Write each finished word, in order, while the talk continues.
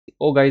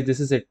Oh guys, this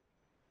is it.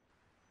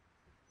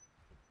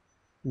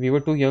 We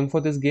were too young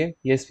for this game.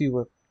 Yes, we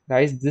were.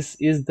 Guys, this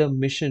is the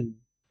mission.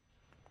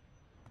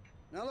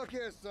 Now look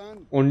here,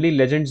 son. Only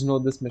legends know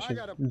this I mission.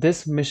 got a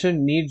This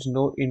mission needs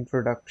no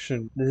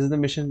introduction. This is the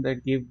mission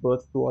that gave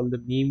birth to all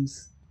the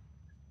memes.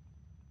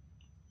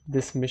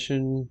 This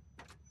mission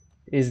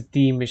is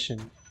the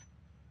mission.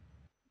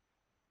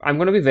 I'm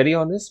gonna be very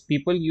honest.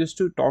 People used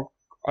to talk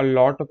a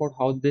lot about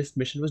how this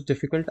mission was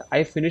difficult.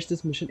 I finished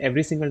this mission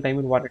every single time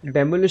in one attempt.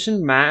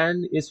 Demolition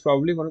Man is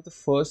probably one of the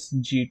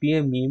first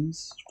GTA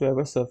memes to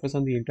ever surface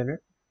on the internet.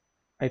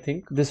 I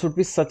think this would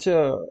be such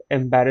a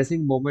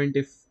embarrassing moment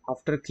if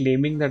after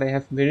claiming that I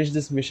have finished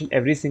this mission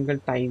every single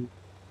time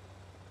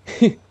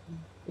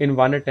in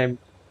one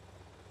attempt,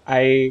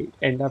 I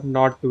end up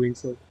not doing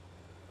so.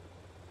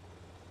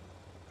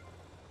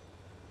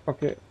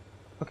 Okay,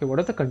 okay, what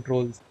are the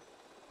controls?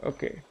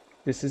 Okay,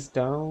 this is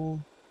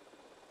down.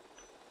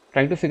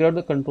 Trying to figure out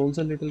the controls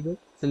a little bit.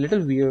 It's a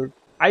little weird.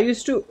 I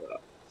used to,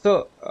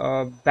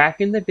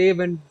 back in the day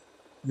when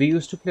we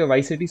used to play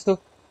Vice City, so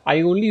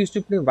I only used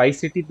to play Vice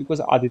City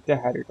because Aditya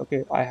had it.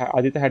 Okay,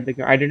 Aditya had the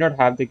game. I did not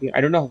have the game.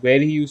 I don't know where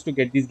he used to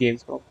get these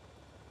games from,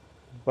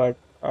 but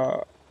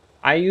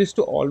I used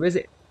to always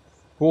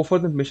go for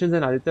the missions,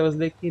 and Aditya was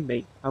like, "Hey,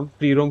 nahi, हम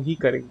free roam ही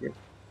करेंगे."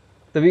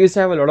 So we used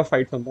to have a lot of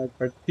fights on that,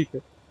 but ठीक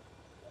है,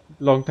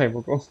 long time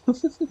ago.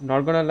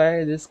 Not gonna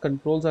lie, these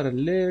controls are a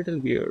little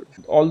weird.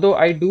 Although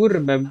I do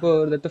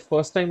remember that the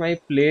first time I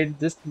played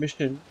this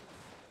mission,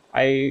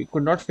 I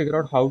could not figure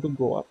out how to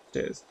go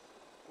upstairs.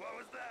 What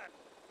was that?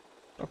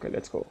 Okay,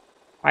 let's go.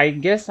 I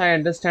guess I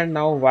understand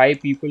now why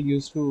people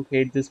used to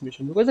hate this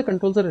mission because the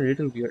controls are a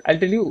little weird. I'll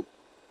tell you,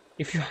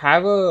 if you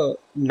have a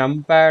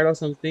numpad or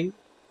something,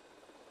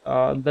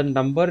 the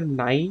number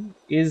 9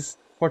 is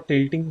for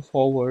tilting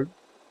forward,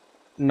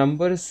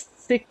 number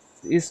 6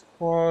 is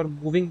for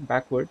moving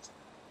backwards,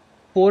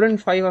 4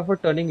 and 5 are for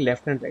turning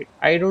left and right.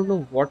 I don't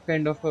know what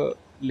kind of a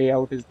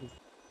layout is this.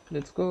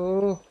 Let's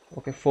go.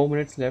 Okay, 4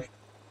 minutes left.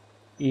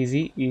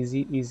 Easy,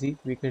 easy, easy.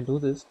 We can do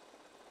this.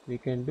 We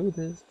can do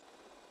this.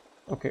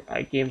 Okay,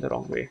 I came the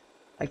wrong way.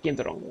 I came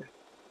the wrong way.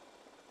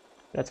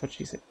 That's what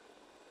she said.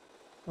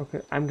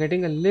 Okay, I'm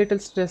getting a little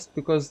stressed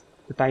because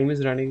the time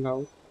is running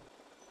out.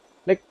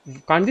 Like,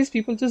 can't these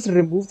people just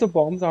remove the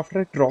bombs after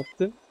I drop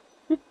them?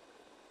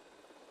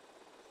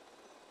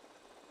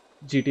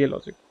 GTA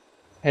logic.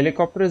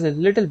 Helicopter is a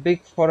little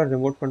big for a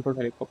remote controlled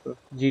helicopter.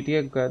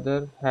 GTA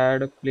GUD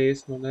had a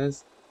place known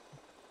as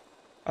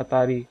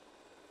Atari.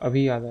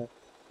 Abhi yaad hai.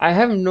 I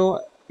have no.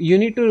 You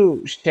need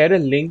to share a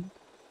link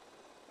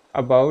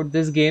about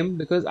this game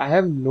because I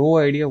have no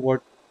idea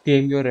what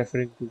game you're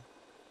referring to.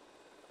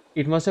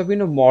 It must have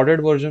been a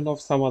modded version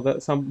of some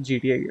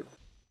GTA game.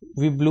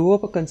 We blew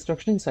up a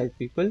construction site,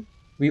 people.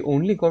 We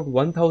only got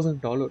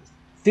 $1,000.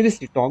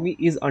 Seriously, Tommy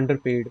is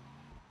underpaid.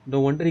 No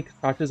wonder he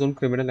starts his own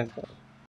criminal empire.